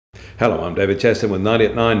Hello, I'm David Chaston with 90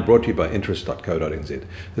 at 9, brought to you by interest.co.nz.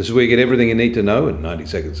 This is where you get everything you need to know in 90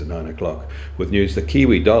 seconds at 9 o'clock. With news, the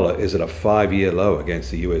Kiwi dollar is at a 5-year low against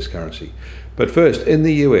the US currency. But first, in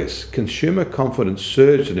the US, consumer confidence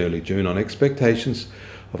surged in early June on expectations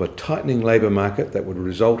of a tightening labour market that would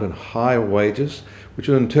result in higher wages, which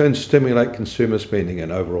will in turn stimulate consumer spending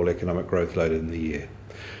and overall economic growth later in the year.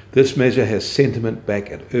 This measure has sentiment back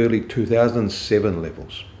at early 2007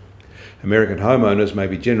 levels. American homeowners may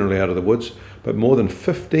be generally out of the woods, but more than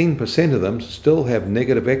 15% of them still have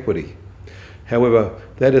negative equity. However,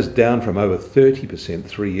 that is down from over 30%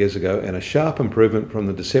 3 years ago, and a sharp improvement from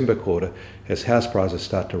the December quarter as house prices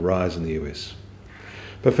start to rise in the US.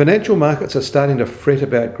 But financial markets are starting to fret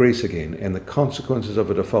about Greece again and the consequences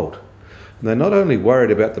of a default. And they're not only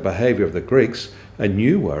worried about the behaviour of the Greeks, a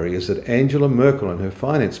new worry is that Angela Merkel and her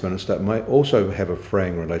finance minister may also have a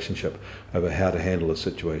fraying relationship over how to handle the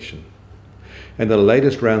situation. And the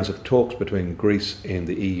latest rounds of talks between Greece and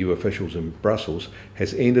the EU officials in Brussels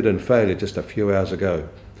has ended in failure just a few hours ago.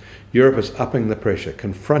 Europe is upping the pressure,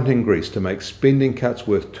 confronting Greece to make spending cuts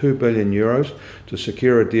worth €2 billion to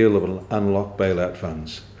secure a deal that will unlock bailout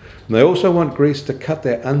funds. And they also want Greece to cut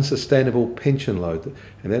their unsustainable pension load,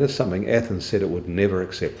 and that is something Athens said it would never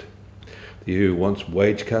accept. The EU wants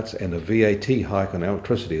wage cuts and a VAT hike on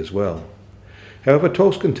electricity as well. However,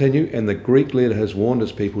 talks continue, and the Greek leader has warned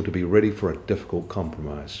his people to be ready for a difficult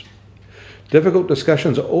compromise. Difficult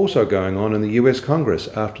discussions are also going on in the US Congress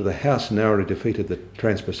after the House narrowly defeated the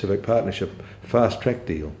Trans-Pacific Partnership fast-track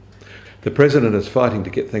deal. The President is fighting to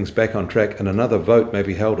get things back on track, and another vote may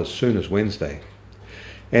be held as soon as Wednesday.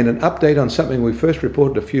 And an update on something we first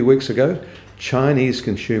reported a few weeks ago: Chinese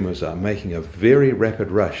consumers are making a very rapid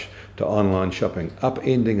rush to online shopping,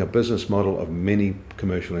 upending a business model of many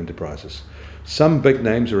commercial enterprises. Some big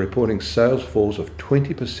names are reporting sales falls of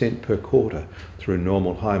 20% per quarter through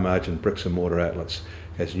normal high-margin bricks-and-mortar outlets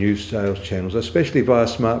as new sales channels, especially via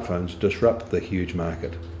smartphones, disrupt the huge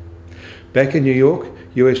market. Back in New York,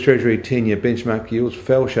 US Treasury 10-year benchmark yields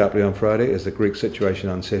fell sharply on Friday as the Greek situation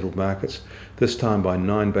unsettled markets, this time by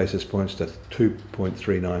 9 basis points to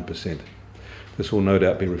 2.39%. This will no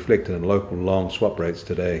doubt be reflected in local long swap rates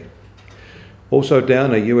today. Also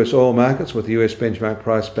down are US oil markets, with the US benchmark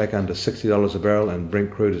price back under $60 a barrel, and Brent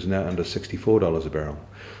crude is now under $64 a barrel.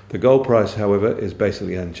 The gold price, however, is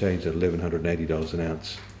basically unchanged at $1,180 an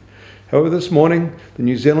ounce. However, this morning, the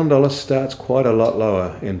New Zealand dollar starts quite a lot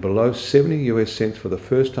lower and below 70 US cents for the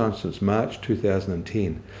first time since March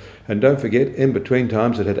 2010. And don't forget, in between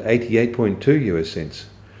times it had 88.2 US cents.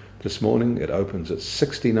 This morning it opens at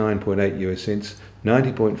 69.8 US cents,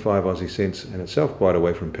 90.5 Aussie cents, and itself quite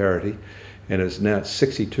away from parity, and is now at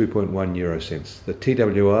 62.1 euro cents. The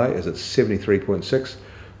TWI is at 73.6,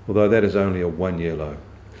 although that is only a 1-year low.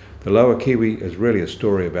 The lower Kiwi is really a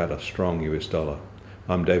story about a strong US dollar.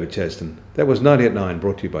 I'm David Chaston. That was 90 at 9,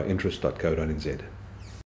 brought to you by interest.co.nz.